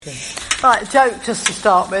Right, joke just to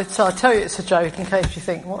start with. So I'll tell you it's a joke in case you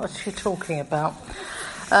think, what is she talking about?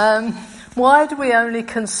 Why do we only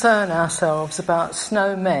concern ourselves about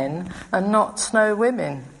snow men and not snow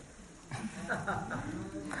women?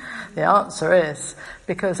 The answer is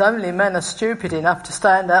because only men are stupid enough to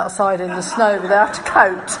stand outside in the snow without a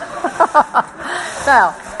coat.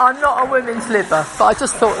 Now, I'm not a women's libber, but I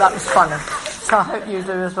just thought that was funny. So I hope you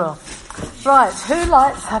do as well. Right, who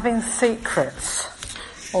likes having secrets?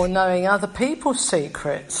 Or knowing other people's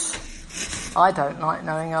secrets? I don't like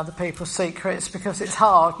knowing other people's secrets because it's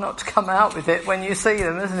hard not to come out with it when you see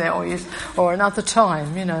them, isn't it? Or another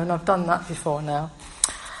time, and I've done that before now.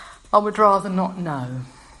 I would rather not know.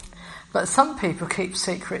 But some people keep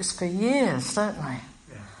secrets for years, don't they?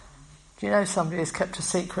 Yeah. Do you know somebody who's kept a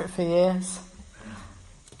secret for years?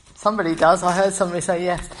 Somebody does. I heard somebody say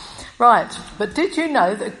yes. Right, but did you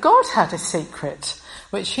know that God had a secret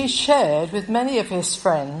which he shared with many of his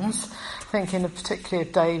friends, thinking of particularly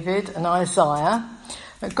of David and Isaiah?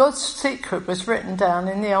 But God's secret was written down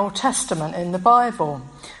in the Old Testament, in the Bible,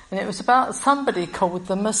 and it was about somebody called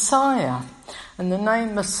the Messiah, and the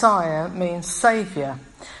name Messiah means Saviour.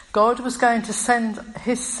 God was going to send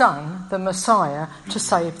his son, the Messiah, to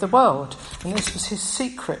save the world, and this was his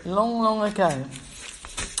secret long, long ago.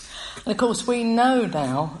 And of course we know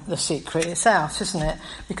now the secret, it's out, isn't it?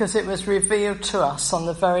 Because it was revealed to us on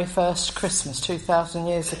the very first Christmas 2,000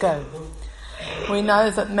 years ago. We know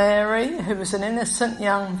that Mary, who was an innocent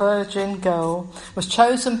young virgin girl, was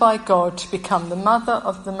chosen by God to become the mother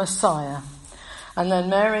of the Messiah. And then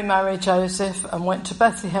Mary married Joseph and went to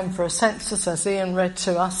Bethlehem for a census, as Ian read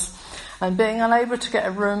to us. And being unable to get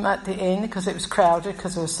a room at the inn because it was crowded,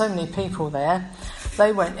 because there were so many people there,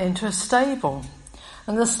 they went into a stable.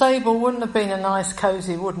 And the stable wouldn't have been a nice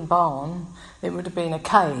cosy wooden barn, it would have been a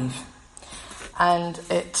cave. And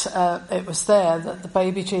it was there that the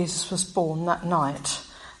baby Jesus was born that night.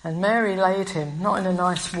 And Mary laid him, not in a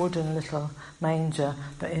nice wooden little manger,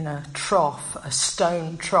 but in a trough, a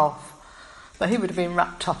stone trough. But he would have been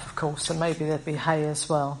wrapped up, of course, and maybe there'd be hay as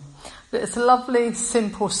well. But it's a lovely,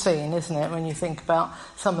 simple scene, isn't it, when you think about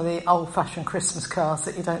some of the old-fashioned Christmas cards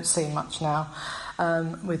that you don't see much now,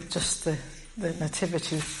 with just the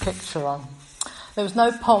nativity picture on. There was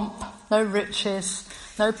no pomp, no riches,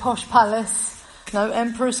 no posh palace, no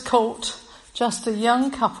emperor's court, just a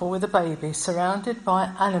young couple with a baby surrounded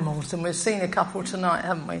by animals. And we've seen a couple tonight,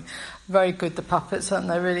 haven't we? Very good, the puppets, aren't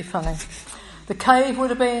they? Really funny. The cave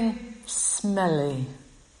would have been smelly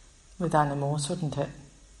with animals, wouldn't it?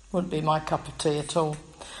 Wouldn't be my cup of tea at all.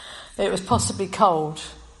 It was possibly cold,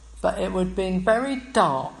 but it would have been very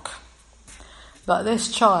dark. But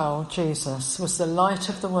this child, Jesus, was the light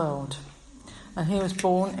of the world, and he was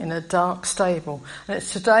born in a dark stable. And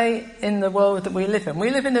it's today in the world that we live in. We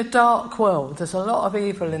live in a dark world. There's a lot of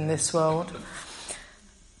evil in this world,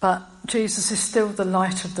 but Jesus is still the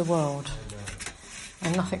light of the world,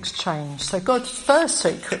 and nothing's changed. So God's first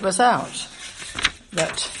secret was out,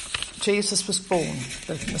 that Jesus was born,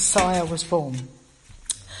 the Messiah was born.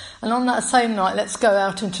 And on that same night, let's go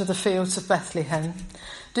out into the fields of Bethlehem.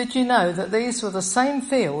 Did you know that these were the same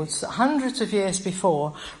fields that hundreds of years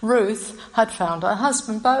before Ruth had found her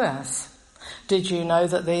husband Boaz? Did you know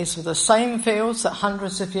that these were the same fields that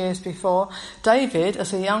hundreds of years before David,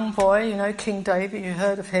 as a young boy, King David, you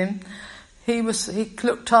heard of him, he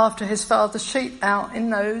looked after his father's sheep out in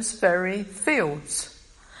those very fields.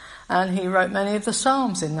 And he wrote many of the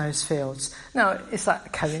Psalms in those fields. Now, is that a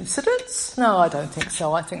coincidence? No, I don't think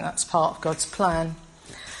so. I think that's part of God's plan.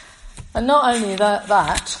 And not only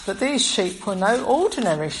that, but these sheep were no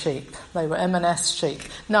ordinary sheep. They were M&S sheep.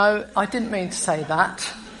 No, I didn't mean to say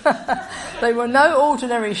that. They were no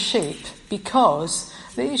ordinary sheep because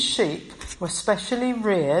these sheep were specially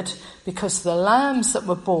reared because the lambs that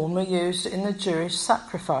were born were used in the Jewish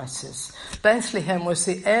sacrifices. Bethlehem was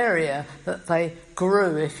the area that they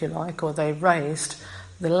grew, if you like, or they raised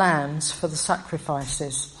the lambs for the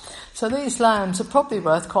sacrifices. So these lambs are probably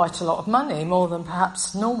worth quite a lot of money, more than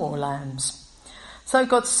perhaps normal lambs. So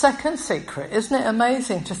God's second secret, isn't it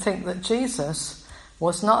amazing to think that Jesus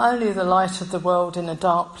was not only the light of the world in a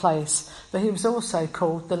dark place, but he was also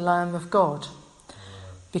called the Lamb of God,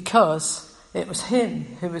 because it was him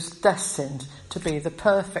who was destined to be the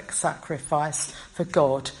perfect sacrifice for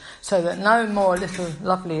God, so that no more little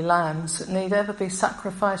lovely lambs need ever be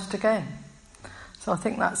sacrificed again. So I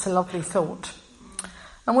think that's a lovely thought.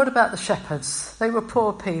 And what about the shepherds? They were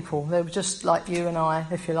poor people. They were just like you and I,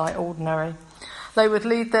 if you like, ordinary. They would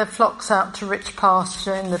lead their flocks out to rich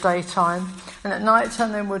pasture in the daytime, and at night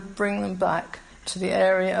time they would bring them back to the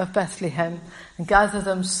area of Bethlehem and gather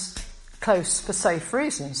them close for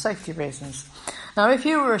safety reasons. Now, if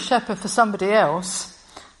you were a shepherd for somebody else,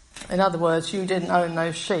 in other words, you didn't own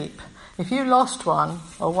those sheep, if you lost one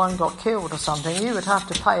or one got killed or something, you would have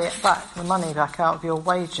to pay it back, the money back out of your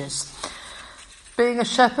wages. Being a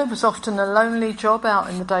shepherd was often a lonely job out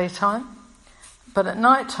in the daytime, but at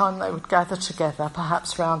night time they would gather together,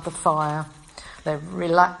 perhaps round the fire. They're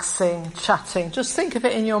relaxing, chatting. Just think of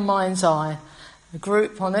it in your mind's eye. A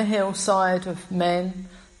group on a hillside of men.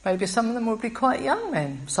 Maybe some of them would be quite young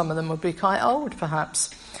men. Some of them would be quite old, perhaps.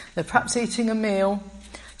 They're perhaps eating a meal.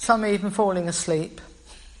 Some even falling asleep.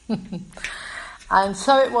 And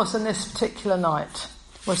so it was on this particular night.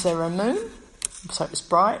 Was there a moon? So it was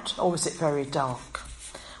bright, or was it very dark?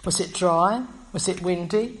 Was it dry? Was it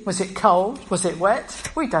windy? Was it cold? Was it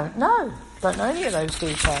wet? We don't know. Don't know any of those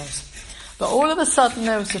details. But all of a sudden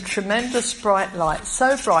there was a tremendous bright light,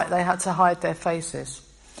 so bright they had to hide their faces.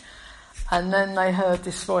 And then they heard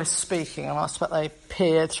this voice speaking, and I expect they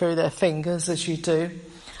peered through their fingers as you do.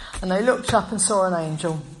 And they looked up and saw an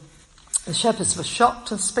angel. The shepherds were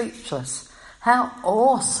shocked and speechless. How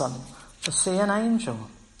awesome to see an angel.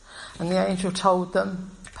 And the angel told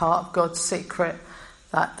them, part of God's secret,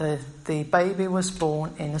 that the baby was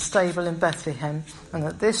born in a stable in Bethlehem and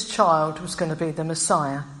that this child was going to be the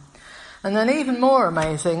Messiah. And then even more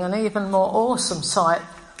amazing and even more awesome sight,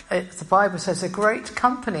 the Bible says a great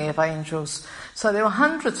company of angels. So there were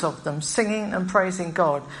hundreds of them singing and praising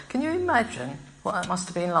God. Can you imagine what that must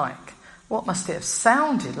have been like? What must it have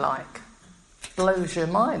sounded like? Blows your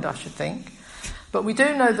mind, I should think. But we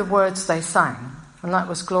do know the words they sang. And that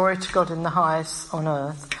was glory to God in the highest on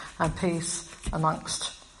earth and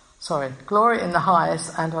glory in the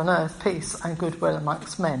highest and on earth peace and goodwill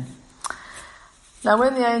amongst men. Now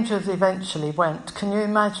when the angels eventually went, can you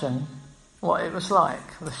imagine what it was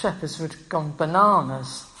like? The shepherds would have gone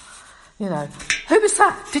bananas. You know, who was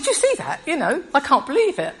that? Did you see that? You know, I can't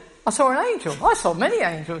believe it. I saw an angel. I saw many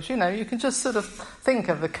angels, you know. You can just sort of think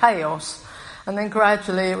of the chaos. And then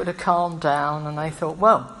gradually it would have calmed down and they thought,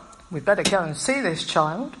 well, we'd better go and see this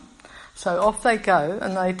child. So off they go,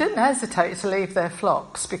 and they didn't hesitate to leave their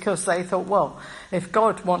flocks because they thought, well, if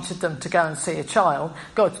God wanted them to go and see a child,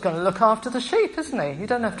 God's going to look after the sheep, isn't he? You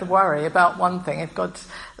don't have to worry about one thing if God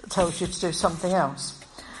tells you to do something else.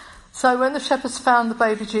 So when the shepherds found the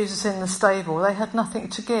baby Jesus in the stable, they had nothing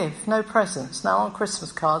to give, no presents. Now on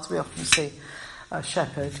Christmas cards we often see a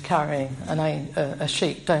shepherd carrying a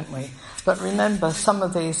sheep, don't we? But remember, some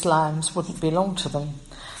of these lambs wouldn't belong to them.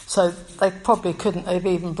 So they probably couldn't have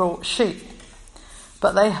even brought sheep.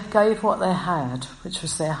 But they gave what they had, which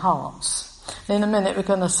was their hearts. In a minute we're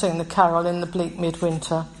going to sing the carol in the bleak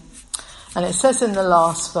midwinter. And it says in the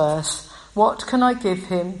last verse, what can I give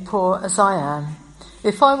him, poor as I am?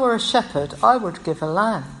 If I were a shepherd, I would give a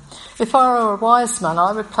lamb. If I were a wise man,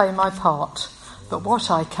 I would play my part. But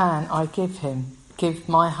what I can, I give him, give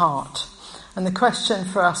my heart. And the question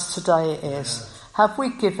for us today is, have we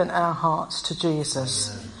given our hearts to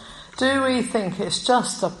Jesus? Do we think it's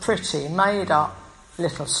just a pretty, made-up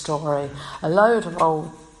little story, a load of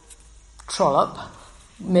old trollop,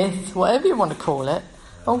 myth, whatever you want to call it,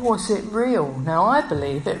 or was it real? Now, I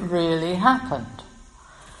believe it really happened.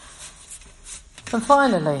 And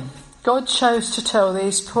finally, God chose to tell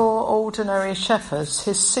these poor, ordinary shepherds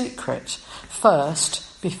his secret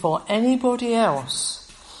first, before anybody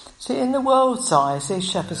else. See, in the world's eyes, these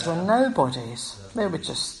shepherds were nobodies. They were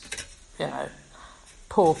just,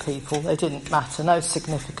 poor people. They didn't matter, no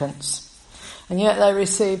significance. And yet they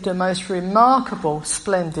received a most remarkable,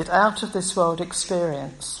 splendid, out-of-this-world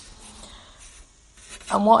experience.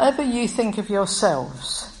 And whatever you think of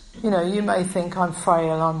yourselves, you may think I'm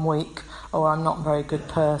frail, I'm weak, or I'm not a very good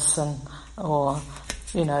person, or,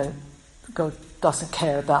 God doesn't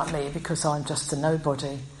care about me because I'm just a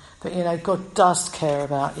nobody. But, God does care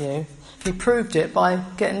about you. He proved it by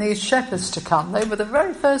getting these shepherds to come. They were the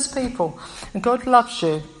very first people. And God loves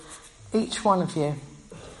you, each one of you.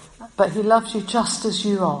 But he loves you just as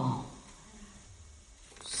you are.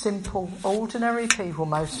 Simple, ordinary people,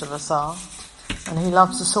 most of us are. And he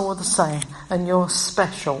loves us all the same. And you're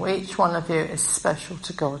special. Each one of you is special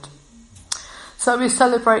to God. So we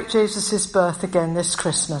celebrate Jesus' birth again this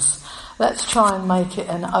Christmas. Let's try and make it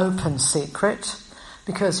an open secret.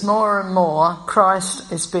 Because more and more,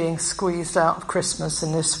 Christ is being squeezed out of Christmas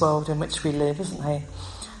in this world in which we live, isn't he?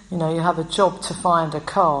 You have a job to find a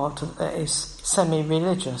card that is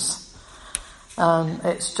semi-religious.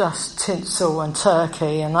 It's just tinsel and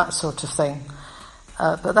turkey and that sort of thing.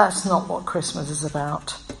 But that's not what Christmas is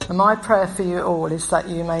about. And my prayer for you all is that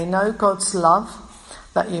you may know God's love,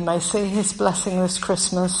 that you may see his blessing this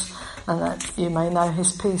Christmas, and that you may know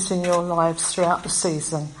his peace in your lives throughout the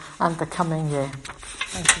season and the coming year.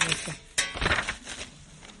 Thank you, Lisa.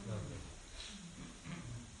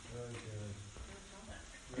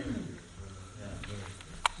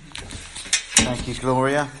 Thank you,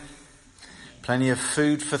 Gloria. Plenty of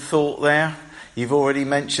food for thought there. You've already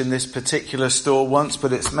mentioned this particular store once,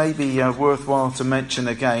 but it's maybe worthwhile to mention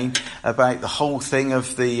again about the whole thing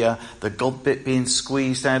of the God bit being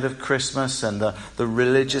squeezed out of Christmas and the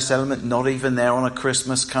religious element not even there on a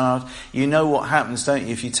Christmas card. You know what happens, don't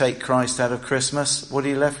you, if you take Christ out of Christmas? What are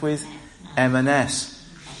you left with? M&S.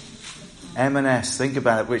 M&S, think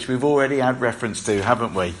about it, which we've already had reference to,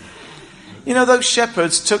 haven't we? You know, those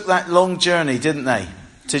shepherds took that long journey, didn't they,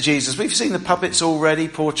 to Jesus? We've seen the puppets already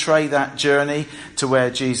portray that journey to where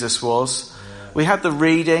Jesus was. We had the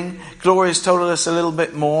reading. Gloria's told us a little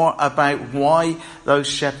bit more about why those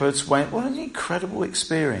shepherds went. What an incredible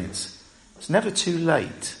experience. It's never too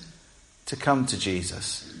late to come to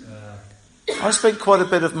Jesus. I spent quite a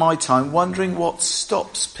bit of my time wondering what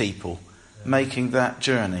stops people making that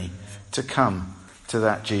journey to come to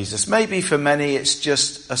that Jesus. Maybe for many it's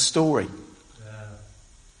just a story.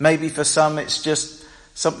 Maybe for some it's just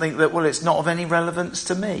something that, well, it's not of any relevance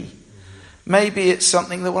to me. Maybe it's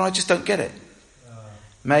something that, well, I just don't get it.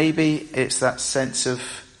 Maybe it's that sense of,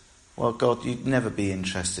 well, God, you'd never be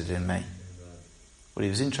interested in me. Well, he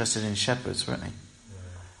was interested in shepherds, weren't he?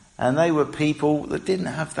 And they were people that didn't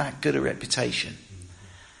have that good a reputation.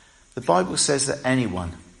 The Bible says that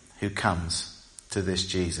anyone who comes to this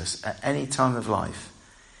Jesus at any time of life,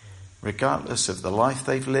 regardless of the life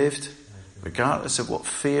they've lived, regardless of what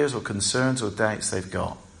fears or concerns or doubts they've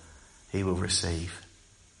got, he will receive.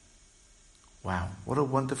 Wow, what a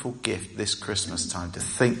wonderful gift this Christmas time to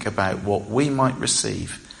think about what we might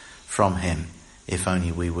receive from him if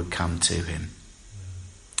only we would come to him.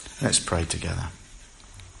 Let's pray together.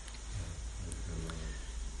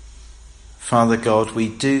 Father God, we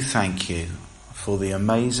do thank you for the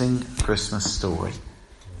amazing Christmas story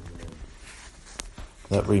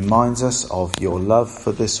that reminds us of your love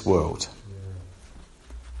for this world,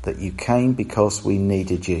 that you came because we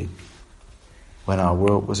needed you when our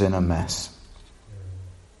world was in a mess.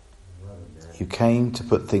 You came to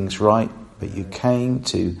put things right, but you came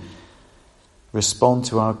to respond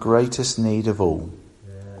to our greatest need of all,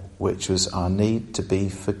 which was our need to be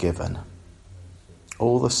forgiven.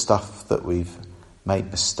 All the stuff that we've made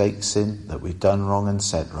mistakes in, that we've done wrong and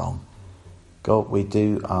said wrong. God, we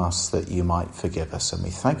do ask that you might forgive us, and we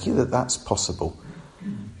thank you that that's possible,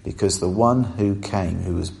 because the one who came,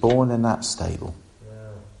 who was born in that stable,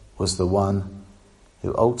 was the one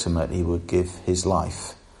who ultimately would give his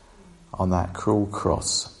life on that cruel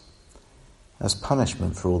cross as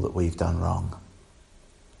punishment for all that we've done wrong.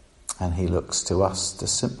 And he looks to us to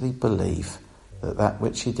simply believe that that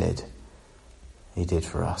which he did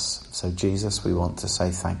for us. So Jesus, we want to say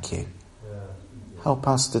thank you. Help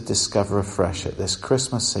us to discover afresh at this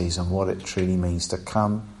Christmas season what it truly means to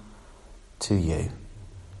come to you,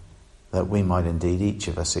 that we might indeed each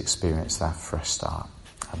of us experience that fresh start.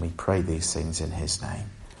 And we pray these things in his name.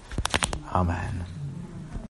 Amen.